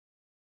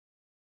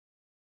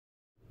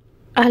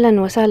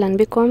أهلا وسهلا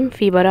بكم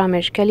في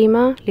برامج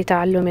كلمة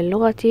لتعلم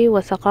اللغة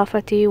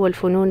والثقافة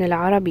والفنون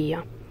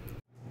العربية.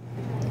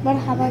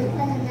 مرحبا،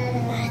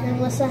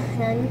 أهلا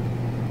وسهلا.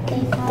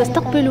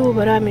 تستقبل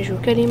برامج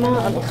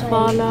كلمة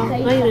الأطفال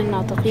غير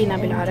الناطقين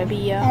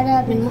بالعربية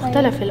من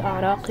مختلف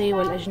الأعراق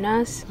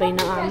والأجناس بين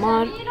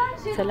أعمار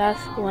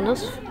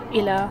 3.5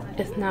 إلى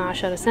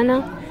 12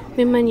 سنة،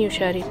 ممن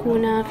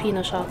يشاركون في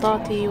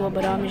نشاطات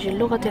وبرامج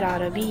اللغة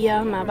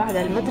العربية ما بعد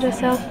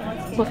المدرسة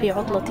وفي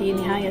عطلة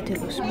نهاية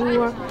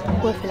الأسبوع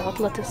وفي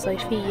العطلة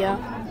الصيفية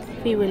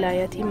في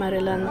ولاية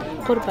ماريلاند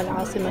قرب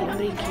العاصمة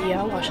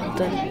الأمريكية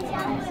واشنطن.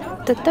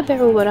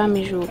 تتبع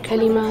برامج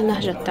كلمة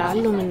نهج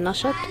التعلم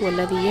النشط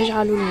والذي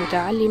يجعل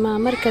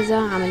المتعلم مركز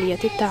عملية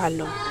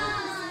التعلم.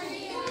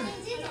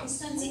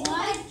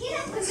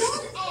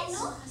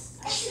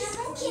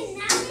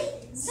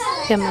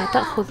 كما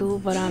تأخذ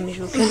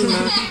برامج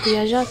كلمة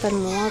احتياجات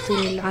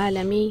المواطن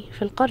العالمي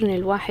في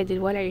القرن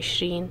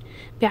 21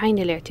 بعين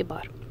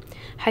الاعتبار،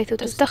 حيث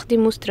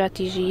تستخدم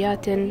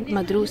استراتيجيات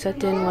مدروسة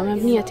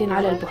ومبنية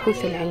على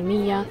البحوث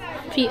العلمية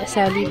في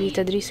أساليب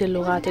تدريس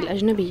اللغات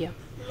الأجنبية.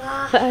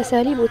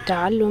 فأساليب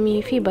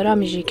التعلم في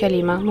برامج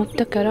كلمة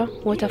مبتكرة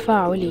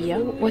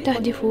وتفاعلية،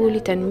 وتهدف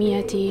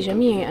لتنمية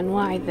جميع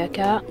أنواع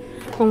الذكاء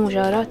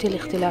ومجاراة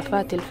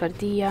الاختلافات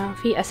الفردية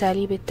في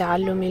أساليب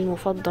التعلم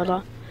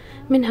المفضلة،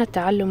 منها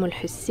التعلم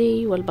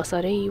الحسي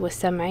والبصري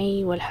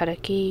والسمعي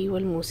والحركي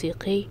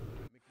والموسيقي.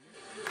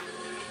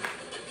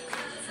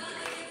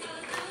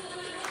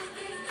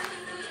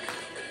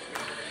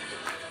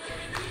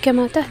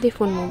 كما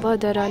تهدف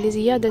المبادرة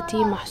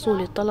لزيادة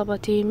محصول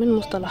الطلبة من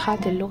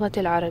مصطلحات اللغة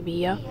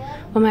العربية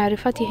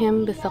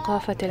ومعرفتهم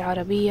بالثقافة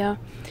العربية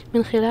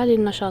من خلال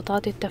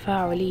النشاطات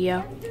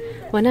التفاعلية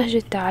ونهج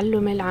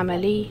التعلم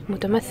العملي،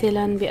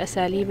 متمثلا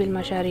بأساليب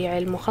المشاريع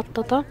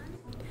المخططة.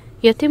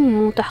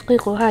 يتم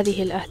تحقيق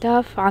هذه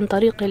الأهداف عن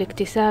طريق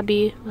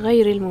الاكتساب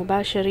غير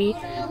المباشر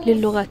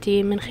للغة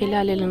من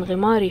خلال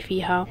الانغمار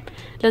فيها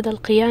لدى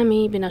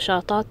القيام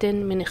بنشاطات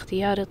من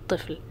اختيار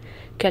الطفل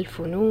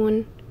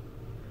كالفنون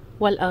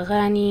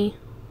والأغاني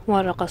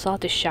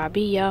والرقصات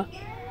الشعبية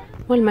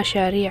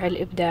والمشاريع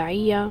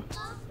الإبداعية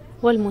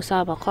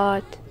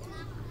والمسابقات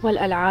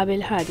والألعاب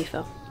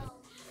الهادفة.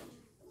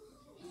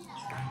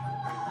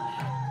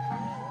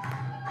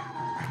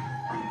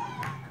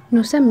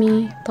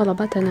 نسمي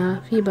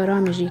طلبتنا في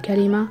برامج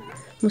كلمة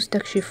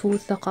مستكشفو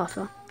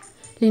الثقافة،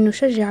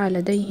 لنشجع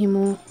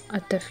لديهم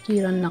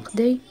التفكير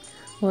النقدي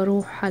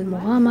وروح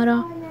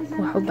المغامرة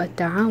وحب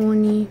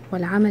التعاون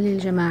والعمل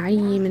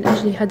الجماعي من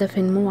أجل هدف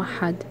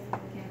موحد.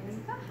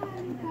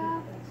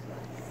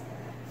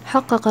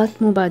 حققت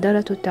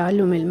مبادرة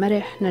التعلم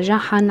المرح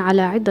نجاحا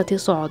على عدة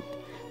صعد،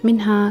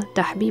 منها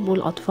تحبيب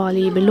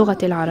الأطفال باللغة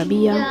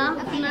العربية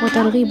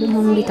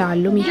وترغيبهم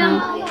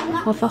بتعلمها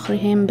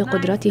وفخرهم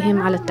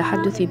بقدرتهم على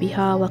التحدث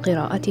بها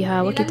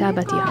وقراءتها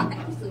وكتابتها.